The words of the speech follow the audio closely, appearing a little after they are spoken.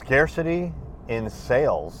Scarcity in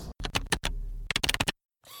sales.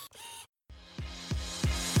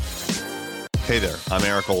 Hey there, I'm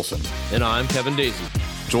Eric Olson. And I'm Kevin Daisy.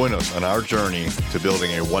 Join us on our journey to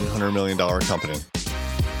building a $100 million company.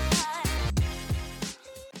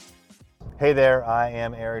 Hey there, I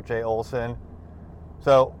am Eric J. Olson.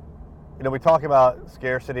 So, we talk about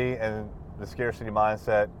scarcity and the scarcity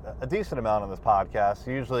mindset a decent amount on this podcast.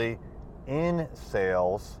 Usually in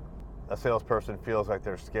sales, a salesperson feels like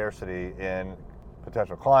there's scarcity in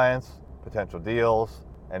potential clients, potential deals,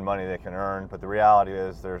 and money they can earn. But the reality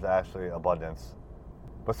is there's actually abundance.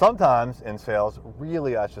 But sometimes in sales,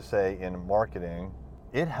 really I should say in marketing,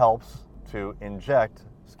 it helps to inject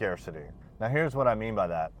scarcity. Now here's what I mean by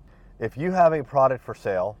that. If you have a product for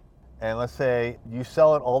sale, and let's say you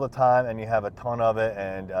sell it all the time and you have a ton of it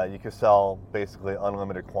and you can sell basically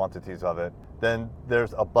unlimited quantities of it, then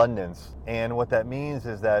there's abundance. And what that means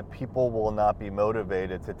is that people will not be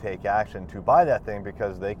motivated to take action to buy that thing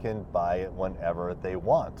because they can buy it whenever they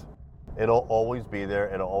want. It'll always be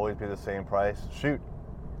there. It'll always be the same price. Shoot,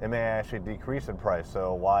 it may actually decrease in price.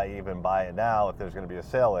 So why even buy it now if there's going to be a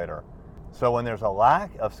sale later? So when there's a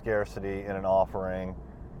lack of scarcity in an offering,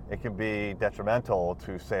 it can be detrimental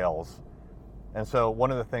to sales. And so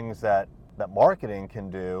one of the things that marketing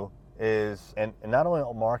can do is, and not only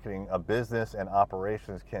marketing, a business and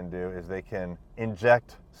operations can do, is they can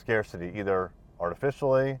inject scarcity, either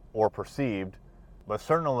artificially or perceived. But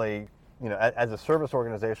certainly, as a service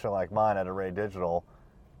organization like mine at Array Digital,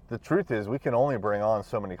 the truth is we can only bring on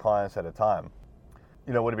so many clients at a time.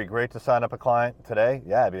 Would it be great to sign up a client today?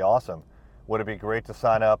 Yeah, it'd be awesome. Would it be great to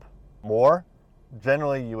sign up more?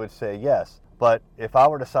 Generally, you would say yes. But if I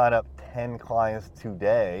were to sign up 10 clients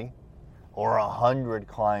today or 100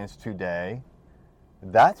 clients today,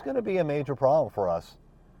 that's going to be a major problem for us.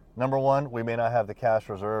 Number one, we may not have the cash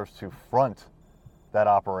reserves to front that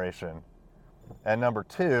operation. And number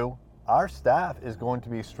two, our staff is going to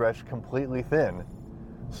be stretched completely thin.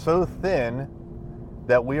 So thin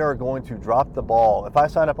that we are going to drop the ball. If I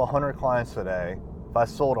sign up 100 clients today, if I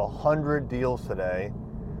sold 100 deals today,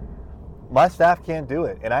 my staff can't do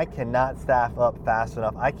it, and I cannot staff up fast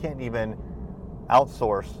enough. I can't even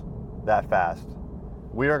outsource that fast.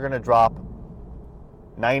 We are going to drop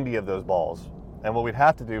 90 of those balls. And what we'd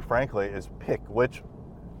have to do, frankly, is pick which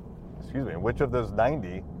of those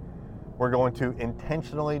 90 we're going to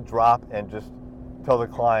intentionally drop and just tell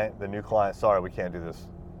the new client, sorry, we can't do this,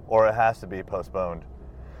 or it has to be postponed.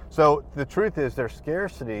 So the truth is there's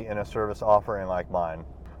scarcity in a service offering like mine.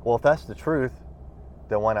 Well, if that's the truth,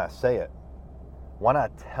 then why not say it? Why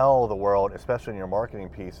not tell the world, especially in your marketing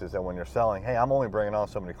pieces, that when you're selling, hey, I'm only bringing on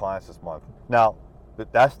so many clients this month. Now,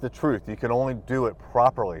 that's the truth. You can only do it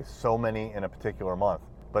properly, so many in a particular month.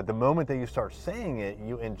 But the moment that you start saying it,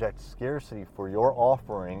 you inject scarcity for your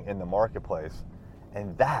offering in the marketplace.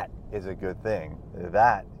 And that is a good thing.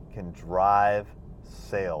 That can drive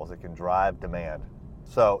sales. It can drive demand.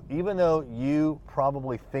 So even though you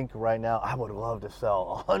probably think right now, I would love to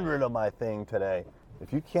sell 100 of my thing today,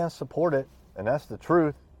 if you can't support it, and that's the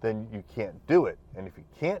truth, then you can't do it. And if you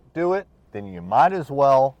can't do it, then you might as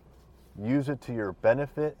well use it to your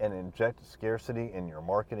benefit and inject scarcity in your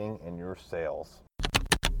marketing and your sales.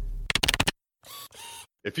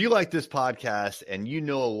 If you like this podcast and you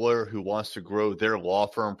know a lawyer who wants to grow their law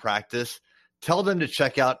firm practice, tell them to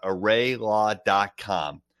check out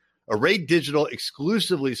ArrayLaw.com. Array Digital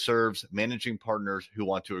exclusively serves managing partners who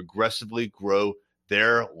want to aggressively grow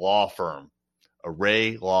their law firm.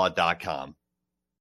 ArrayLaw.com.